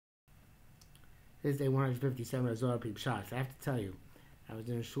This is day 157 of Zohar PShat. I have to tell you, I was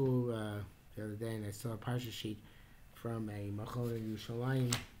in a shul the other day and I saw a parsha sheet from a machon in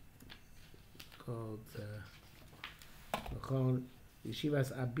Yerushalayim called Machon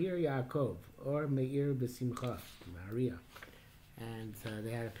Yeshivas Abir Yaakov or Meir B'Simcha, Maria. And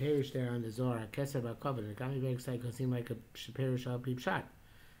they had a parish there on the Zohar, Keser B'Kavod, and it got me very excited because it seemed like a parish of PShat.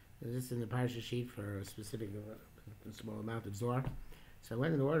 This is in the parsha sheet for a specific small amount of Zohar. So I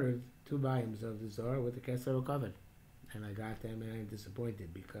went and ordered 2 volumes of the Zohar with the Keser B'Kavod. And I got them and I'm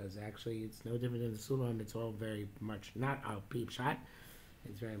disappointed because actually it's no different than the Sulam. It's all very much not Al PShat.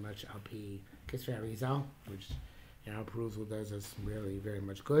 It's very much Al Pi Kisvei Arizal, which in our perusal does us really very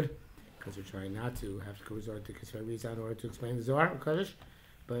much good because we're trying not to have to resort to Kisvei Arizal in order to explain the Zohar Kodesh.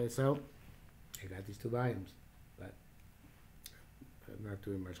 But so I got these 2 volumes, but I'm not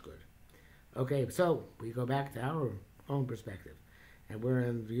doing much good. Okay, so we go back to our own perspective, and we're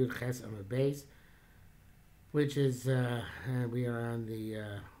in Yud Ches on the base, which is we are on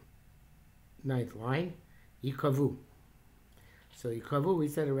the 9th line, Yikavu. So Yikavu, we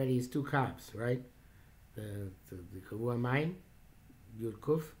said already, is 2 kavs, right? The Kavu Amayim, Yud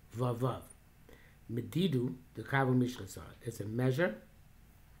Kuf, Vav Vav. Medidu, the Kavu Mishlasa, it's a measure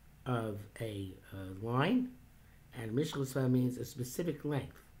of a line, and Mishlasa means a specific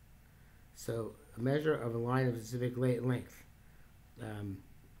length. So a measure of a line of a specific length. In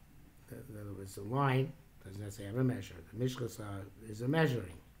other words, a line doesn't necessarily have a measure. The Mishlasa is a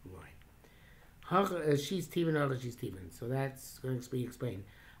measuring line. She's Tivan, she's Tivan. So that's going to be explained.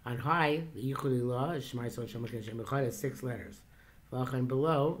 On high, the Yichud Ilah is Shemai Son Shem Chen Shem Echad has 6 letters. And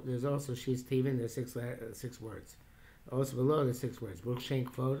below, there's also she's Tivan. There's 6 words. Also below, there's 6 words. Baruch Shem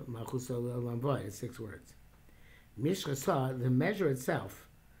Kvod Malchus Olam Vay. It's 6 words. Mishlasa, the measure itself,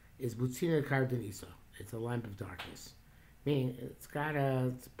 is Butzina Kardanisa. It's a lamp of darkness, meaning it's got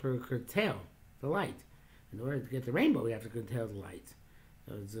to curtail the light. In order to get the rainbow, we have to curtail the light.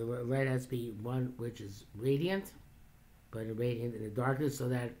 So the light has to be one which is radiant, but radiant in the darkness, so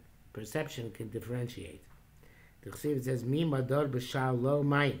that perception can differentiate. The Chassid says, "Mi mador b'shal lo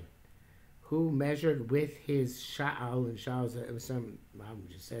mayim," who measured with his sha'al, and sha'al is some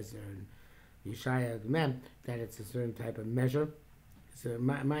just says there in Yeshaya the Mem that it's a certain type of measure. So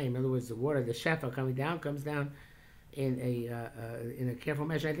mayim, in other words, the water, the shefa coming down, comes down in a careful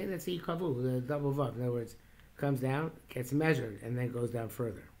measure. I think that's the Yikavu, the double vav. In other words, comes down, gets measured, and then goes down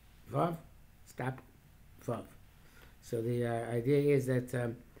further. Vav, stop, vav. So the idea is that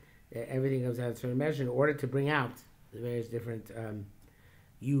everything comes out of a certain measure in order to bring out the various different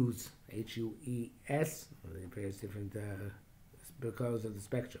U's, H-U-E-S, or the various different colors of the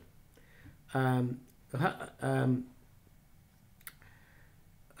spectrum.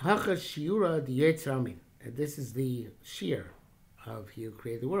 Shiura the Yetzramin. This is the shear of He who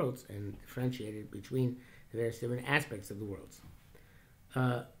created the worlds and differentiated between the various different aspects of the worlds.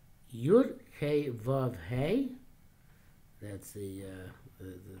 Yud He Vav He. That's the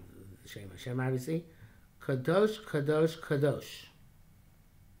Shem Hashem, obviously. Kadosh, Kadosh, Kadosh.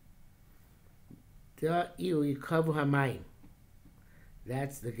 Da Iu Yikavu Hamayim.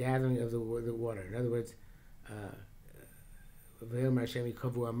 That's the gathering of the water. In other words, V'yom Hashem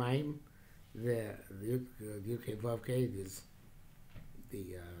Yikavu Hamayim. The Yud Vav Ke is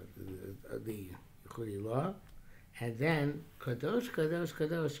the Yichud Ilah, and then Kadosh, Kadosh,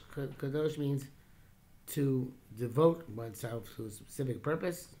 Kadosh. Kadosh means to devote oneself to a specific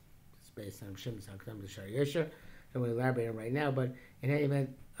purpose. It's based on Shem's Hakdam L'Shar Yesher. I don't want to elaborate on it right now, but in any event,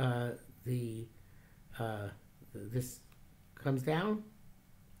 this comes down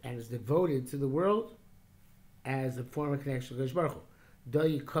and is devoted to the world as a form of connection to Kodesh Baruch Hu. Do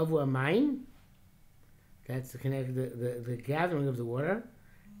Yikavu Amayim, that's the gathering of the water,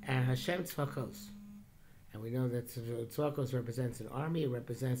 and Hashem Tzvakos. And we know that Tzvakos represents an army, it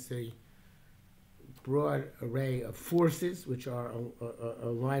represents the broad array of forces which are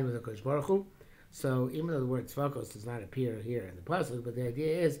aligned with the Kodesh Baruch Hu. So even though the word Tzvakos does not appear here in the pasuk, but the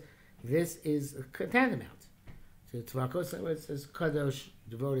idea is this is tantamount to Tzvakos. In other words, it says Kadosh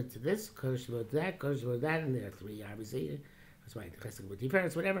devoted to this, Kadosh devoted to that, Kadosh devoted to that, and there are 3 obviously. That's why the chesed with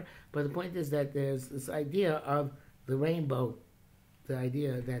difference, whatever. But the point is that there's this idea of the rainbow, the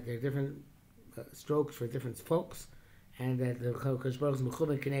idea that there are different strokes for different folks, and that the Kodesh Baruch Hu is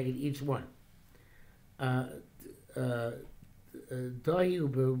mechuben connected each one. Dohi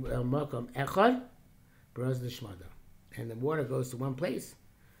makom echad b'raz l'shmada, and the water goes to one place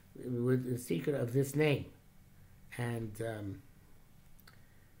with the secret of this name, and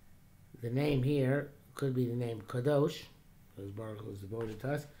the name here could be the name Kadosh, because Baruch Hu is devoted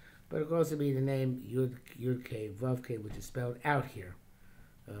to us, but it could also be the name Yud Ke Vav Ke, which is spelled out here.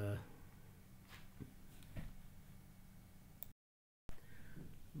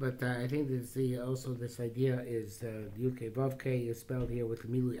 But I think also this idea is Yud Vav K is spelled here with the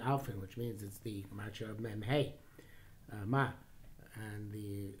Milui Alphin, which means it's the Macha of Mem Hey, Ma. And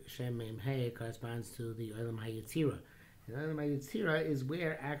the Shem Mem Hey corresponds to the Olam HaYetzira. And Olam HaYetzira is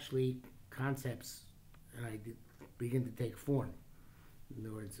where actually concepts begin to take form. In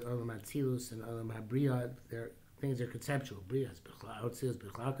other words, Olam HaTzilus and Olam HaBriya, things are conceptual. Bria is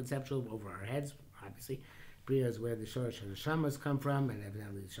Bichlal, conceptual over our heads, obviously. Bria is where the Shorosh and the Shamas come from, and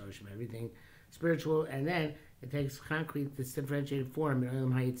evidently the Shorosh of everything spiritual. And then it takes concrete, this differentiated form in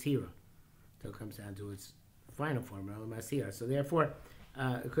Olam HaYetzira. So it comes down to its final form, Olam HaSiyar. So therefore,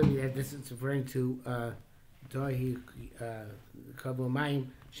 it could be that this is referring to Dohi Kavu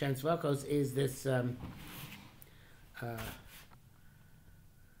Mayim Shen Tzvakos is this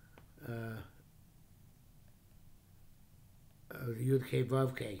Yud K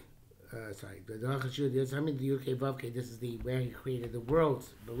Vav K. The Yud K Vav K. This is where he created the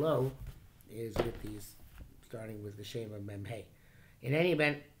worlds below. Is with these, starting with the Shem of Mem Hey. In any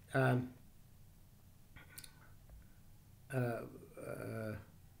event, Moikar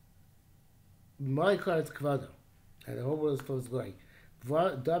Kvodo, and the whole world is full of glory.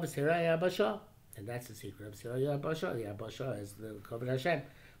 And that's the secret of Siraya Abasha. The Abasha is the Kavod Hashem,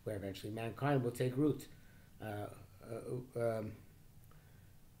 where eventually mankind will take root.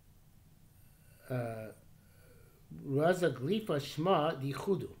 Raza Glifa Shma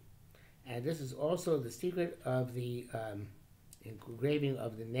Dichudu. And this is also the secret of the engraving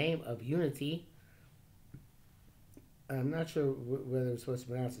of the name of unity. I'm not sure whether I'm supposed to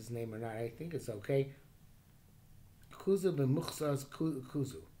pronounce his name or not. I think it's okay. Kuzu b'muchsas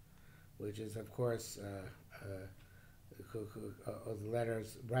kuzu, which is, of course, the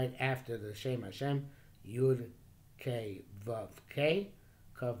letters right after the Shem Hashem. Yud, K, Vav, K.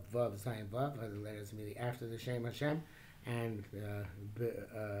 Kav, Vav, Zayin, Vav are the letters immediately after the Shem Hashem. And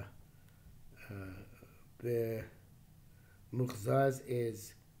Muchzaz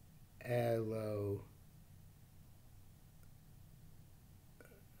is Elo.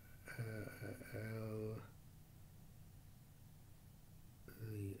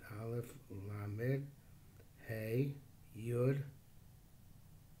 The Aleph, Lamed, Hey, Yud,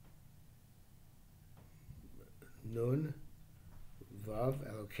 Nun, Vav,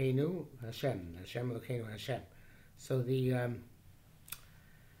 Elokeinu, Hashem. Hashem, Elokeinu, Hashem. So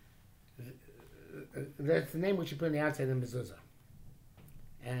that's the name which you put on the outside of the mezuzah.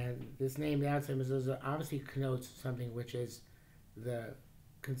 And this name, the outside mezuzah, obviously connotes something which is the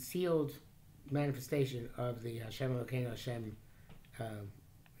concealed manifestation of the Hashem Elokeinu Hashem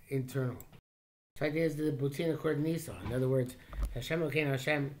internal. So idea is the Butina Kordinisa. In other words, Hashem Elokeinu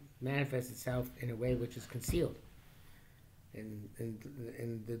Hashem manifests itself in a way which is concealed in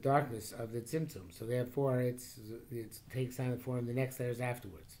the darkness of the Tzimtzum. So therefore it takes on the form of the next letters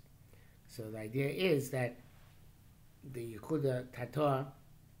afterwards. So the idea is that the Yekuda Tatoa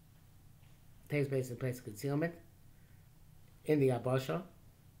takes place in place of concealment in the Abasha,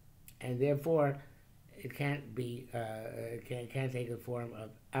 and therefore it can't be can't take the form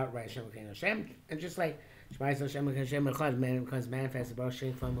of outright Hashem Elokeinu Hashem. And just like Shema Yisrael Hashem Elokeinu Hashem Echad becomes manifested by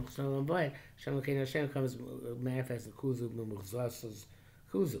Shem from Muchzal and Void, Hashem Elokeinu Hashem becomes manifested Kuzu Muchzal's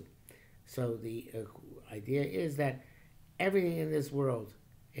Kuzu. So the idea is that everything in this world,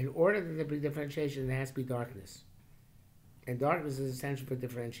 in order that there be differentiation, there has to be darkness, and darkness is essential for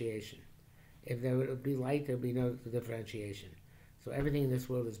differentiation. If there would be light, there would be no differentiation. So everything in this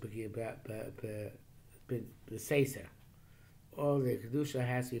world is B'Seiser. All the Kedusha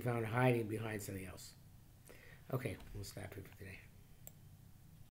has to be found hiding behind something else. Okay, we'll stop here for today.